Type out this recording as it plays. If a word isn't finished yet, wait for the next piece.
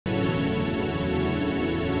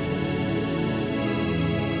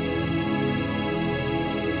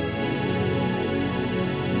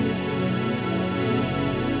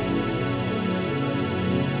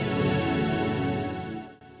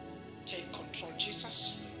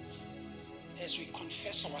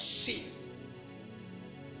confess our sin,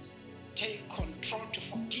 take control to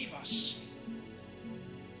forgive us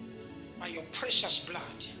by your precious blood.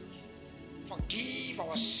 Forgive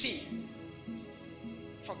our sin.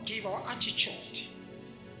 Forgive our attitude.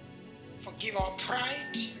 Forgive our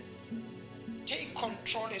pride. Take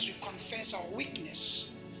control as we confess our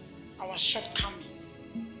weakness, our shortcoming,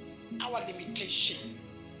 our limitation.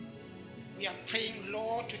 We are praying,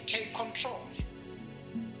 Lord, to take control.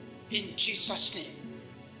 In Jesus' name,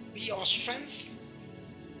 be our strength,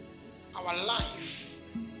 our life.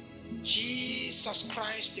 Jesus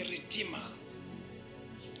Christ, the Redeemer.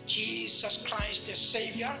 Jesus Christ, the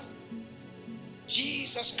Savior.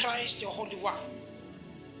 Jesus Christ, the Holy One.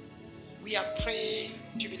 We are praying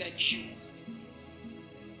to be like you.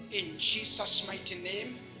 In Jesus' mighty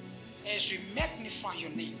name, as we magnify your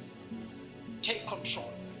name, take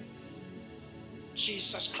control.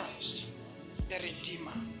 Jesus Christ, the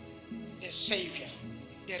Redeemer, the Savior,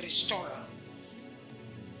 the Restorer.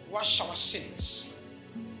 Wash our sins.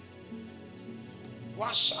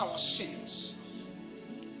 Wash our sins.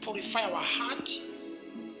 Purify our heart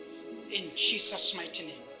in Jesus' mighty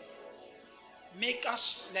name. Make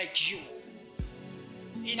us like you.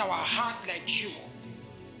 In our heart like you.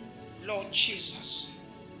 Lord Jesus.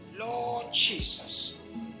 Lord Jesus.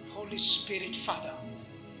 Holy Spirit, Father,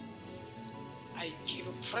 I give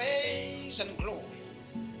you praise and glory.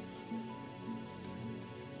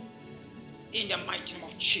 In the mighty name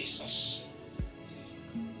of Jesus.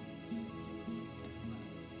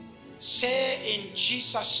 Say in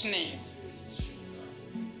Jesus' name.